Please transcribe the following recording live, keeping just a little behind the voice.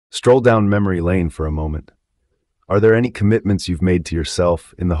Stroll down memory lane for a moment. Are there any commitments you've made to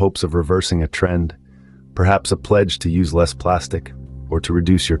yourself in the hopes of reversing a trend? Perhaps a pledge to use less plastic or to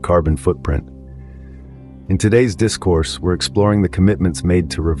reduce your carbon footprint? In today's discourse, we're exploring the commitments made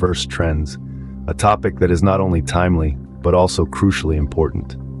to reverse trends, a topic that is not only timely, but also crucially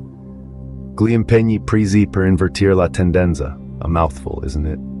important. Gli impegni presi per invertire la tendenza, a mouthful, isn't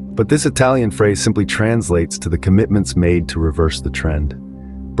it? But this Italian phrase simply translates to the commitments made to reverse the trend.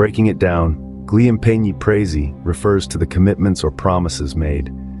 Breaking it down, gli impegni presi refers to the commitments or promises made,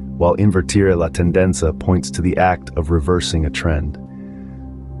 while invertire la tendenza points to the act of reversing a trend.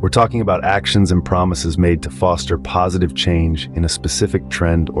 We're talking about actions and promises made to foster positive change in a specific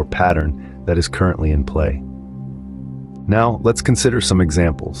trend or pattern that is currently in play. Now, let's consider some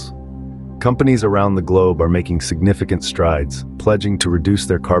examples. Companies around the globe are making significant strides, pledging to reduce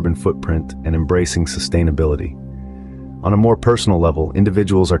their carbon footprint and embracing sustainability. On a more personal level,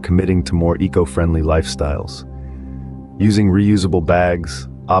 individuals are committing to more eco-friendly lifestyles. Using reusable bags,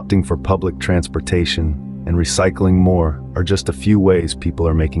 opting for public transportation, and recycling more are just a few ways people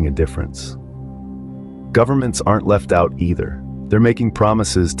are making a difference. Governments aren't left out either. They're making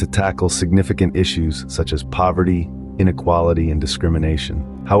promises to tackle significant issues such as poverty, inequality, and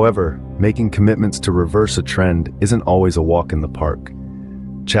discrimination. However, making commitments to reverse a trend isn't always a walk in the park.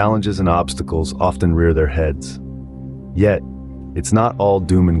 Challenges and obstacles often rear their heads. Yet, it's not all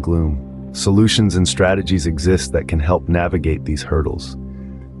doom and gloom. Solutions and strategies exist that can help navigate these hurdles.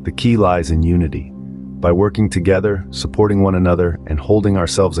 The key lies in unity. By working together, supporting one another, and holding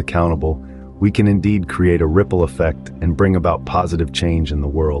ourselves accountable, we can indeed create a ripple effect and bring about positive change in the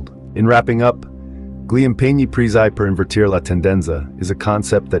world. In wrapping up, Gli impegni presi per invertire la tendenza is a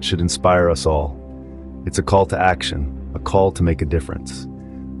concept that should inspire us all. It's a call to action, a call to make a difference.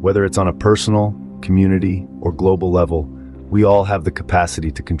 Whether it's on a personal, community, or global level, we all have the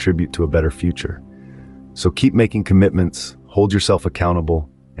capacity to contribute to a better future. So keep making commitments, hold yourself accountable,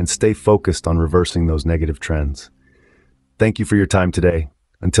 and stay focused on reversing those negative trends. Thank you for your time today.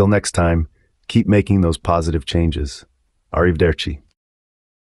 Until next time, keep making those positive changes. Arrivederci.